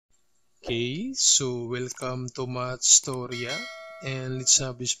Okay, so welcome to Mathstoria, and let's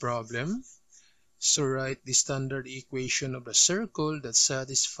have this problem. So write the standard equation of a circle that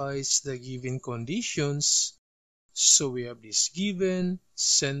satisfies the given conditions. So we have this given,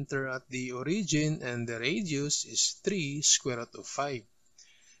 center at the origin, and the radius is 3 square root of 5.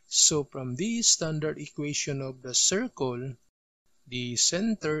 So from the standard equation of the circle, the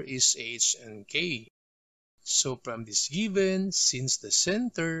center is h and k. So from this given, since the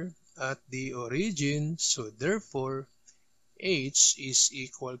center at the origin, so therefore h is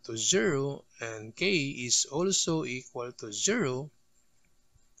equal to 0 and k is also equal to 0.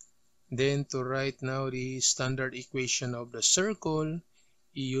 Then to write now the standard equation of the circle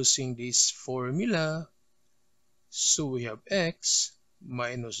using this formula, so we have x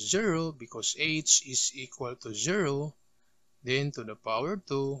minus 0 because h is equal to 0, then to the power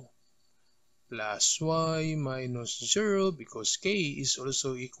 2 plus y minus 0 because k is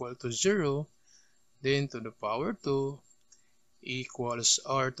also equal to 0, then to the power 2 equals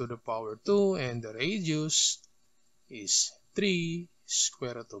r to the power 2, and the radius is 3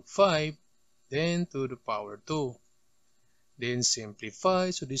 square root of 5, then to the power 2. Then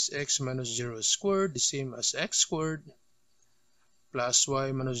simplify, so this x minus 0 squared, the same as x squared, plus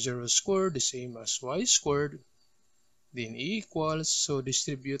y minus 0 squared, the same as y squared, then equals, so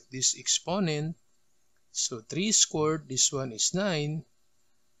distribute this exponent, so 3 squared, this one is 9,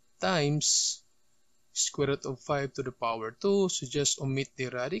 times square root of 5 to the power 2, so just omit the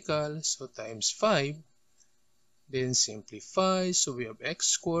radical, so times 5, then simplify, so we have x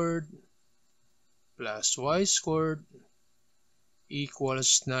squared plus y squared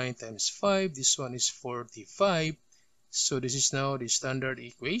equals 9 times 5, this one is 45, so this is now the standard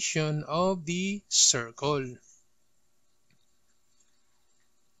equation of the circle.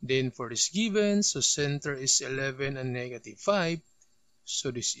 Then for this given, so center is 11 and negative 5,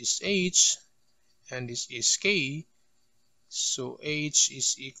 so this is h and this is k, so h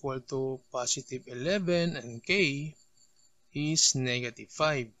is equal to positive 11 and k is negative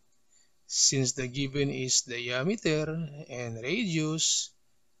 5. Since the given is diameter and radius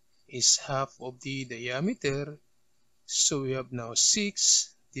is half of the diameter, so we have now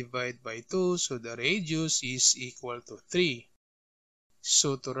 6 divided by 2, so the radius is equal to 3.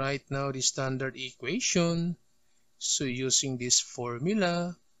 So to write now the standard equation, so using this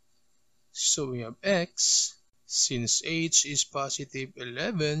formula, so we have x, since h is positive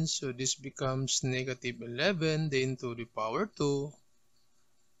 11, so this becomes negative 11, then to the power 2,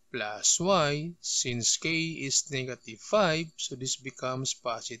 plus y, since k is negative 5, so this becomes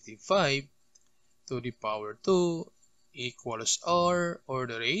positive 5, to the power 2, equals r, or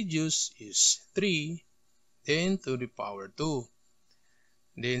the radius is 3, then to the power 2.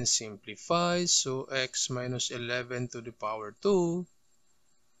 Then simplify, so x minus 11 to the power 2,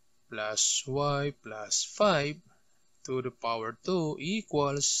 plus y plus 5 to the power 2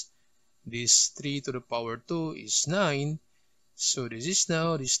 equals, this 3 to the power 2 is 9, so this is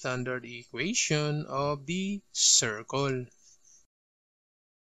now the standard equation of the circle.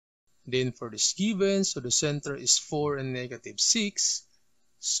 Then for this given, so the center is 4 and negative 6,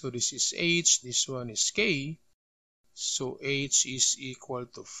 so this is h, this one is k, so h is equal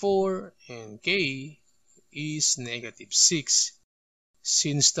to 4 and k is negative 6.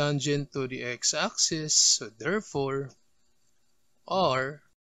 Since tangent to the x-axis, so therefore r,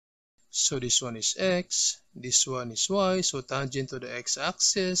 so this one is x, this one is y, so tangent to the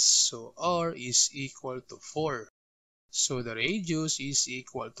x-axis, so r is equal to 4. So the radius is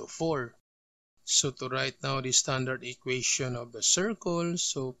equal to 4. So to write now the standard equation of the circle,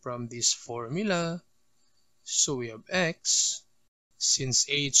 so from this formula, so we have x, since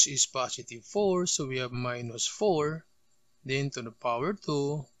h is positive 4, so we have minus 4, then to the power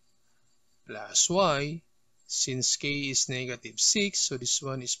 2, plus y, since k is negative 6, so this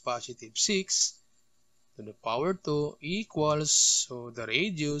one is positive 6, to the power 2 equals, so the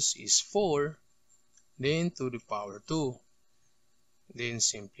radius is 4, then to the power 2. Then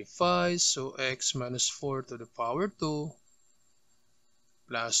simplify, so x minus 4 to the power 2,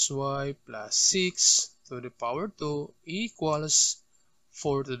 plus y plus 6 to the power 2 equals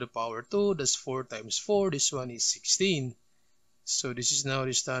 4 to the power 2, that's 4 times 4, this one is 16. So this is now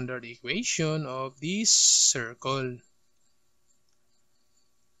the standard equation of this circle.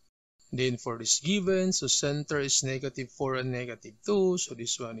 Then for this given, so center is negative 4 and negative 2, so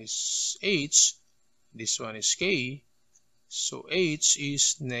this one is h, this one is k, so h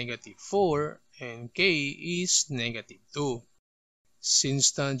is negative 4 and k is negative 2.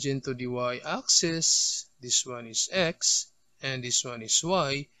 Since tangent to the y-axis, this one is x and this one is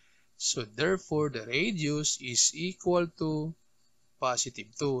y, so therefore the radius is equal to positive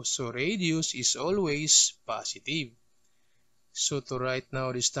 2. So radius is always positive. So to write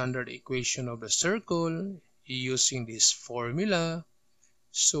now the standard equation of the circle using this formula,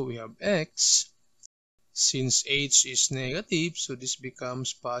 so we have x. Since h is negative, so this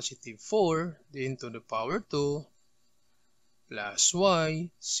becomes positive 4, then to the power 2, plus y.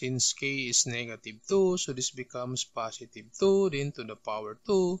 Since k is negative 2, so this becomes positive 2, then to the power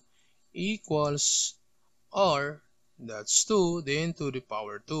 2, equals r, that's 2, then to the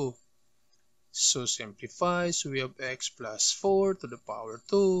power 2. So simplify, so we have x plus 4 to the power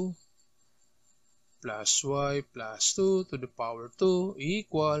 2, plus y plus 2 to the power 2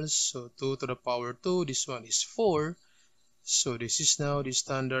 equals, so 2 to the power 2, this one is 4. So this is now the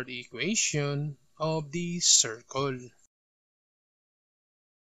standard equation of the circle.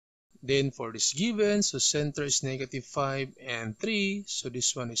 Then for this given, so center is negative 5 and 3, so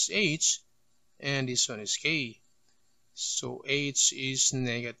this one is h and this one is k. So h is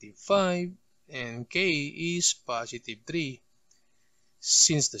negative 5 and k is positive 3.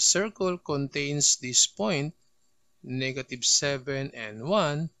 Since the circle contains this point, negative 7 and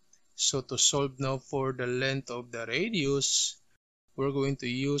 1, so to solve now for the length of the radius, we're going to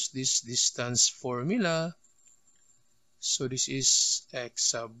use this distance formula. So this is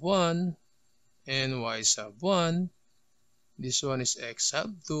x sub 1 and y sub 1. This one is x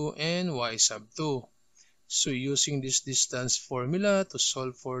sub 2 and y sub 2. So using this distance formula to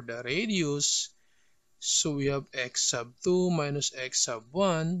solve for the radius, so we have x sub 2 minus x sub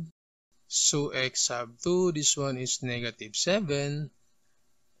 1. So x sub 2, this one is negative 7.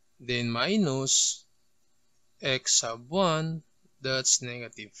 Then minus x sub 1, that's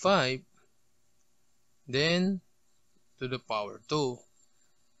negative 5. Then to the power 2.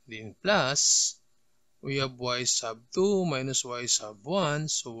 Then plus, we have y sub 2 minus y sub 1.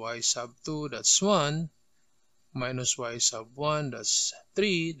 So y sub 2, that's 1. Minus y sub 1, that's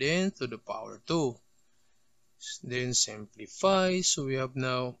 3. Then to the power 2. Then simplify. So we have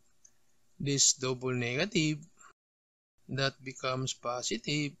now this double negative. That becomes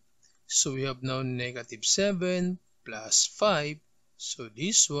positive. So we have now negative 7 plus 5. So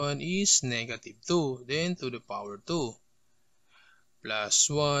this one is negative 2. Then to the power 2. Plus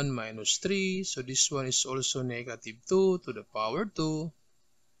 1 minus 3. So this one is also negative 2 to the power 2.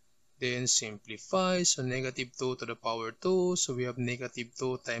 Then simplify. So negative 2 to the power 2. So we have negative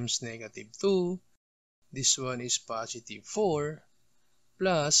 2 times negative 2. This one is positive 4.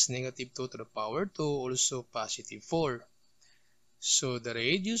 Plus negative 2 to the power 2, also positive 4. So the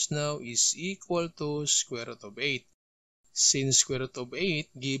radius now is equal to square root of 8. Since square root of 8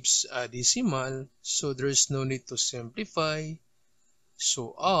 gives a decimal, so there's no need to simplify.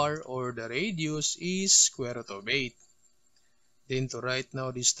 So r, or the radius, is square root of 8. Then to write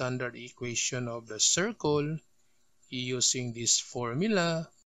now the standard equation of the circle using this formula,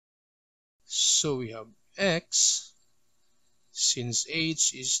 so we have x. Since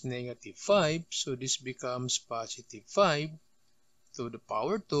h is negative 5, so this becomes positive 5 to the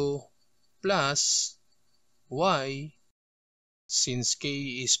power 2 plus y. Since k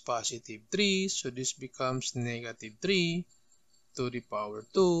is positive 3, so this becomes negative 3 to the power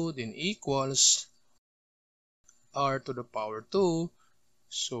 2, then equals r to the power 2.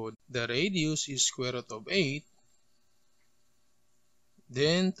 So the radius is square root of 8,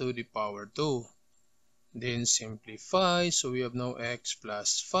 then to the power 2. Then simplify, so we have now x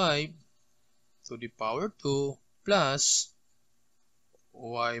plus 5 to the power 2 plus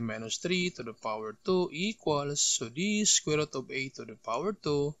y minus 3 to the power 2 equals, so this square root of 8 to the power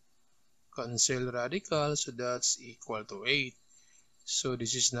 2, cancel radical, so that's equal to 8. So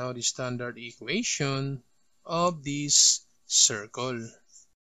this is now the standard equation of this circle.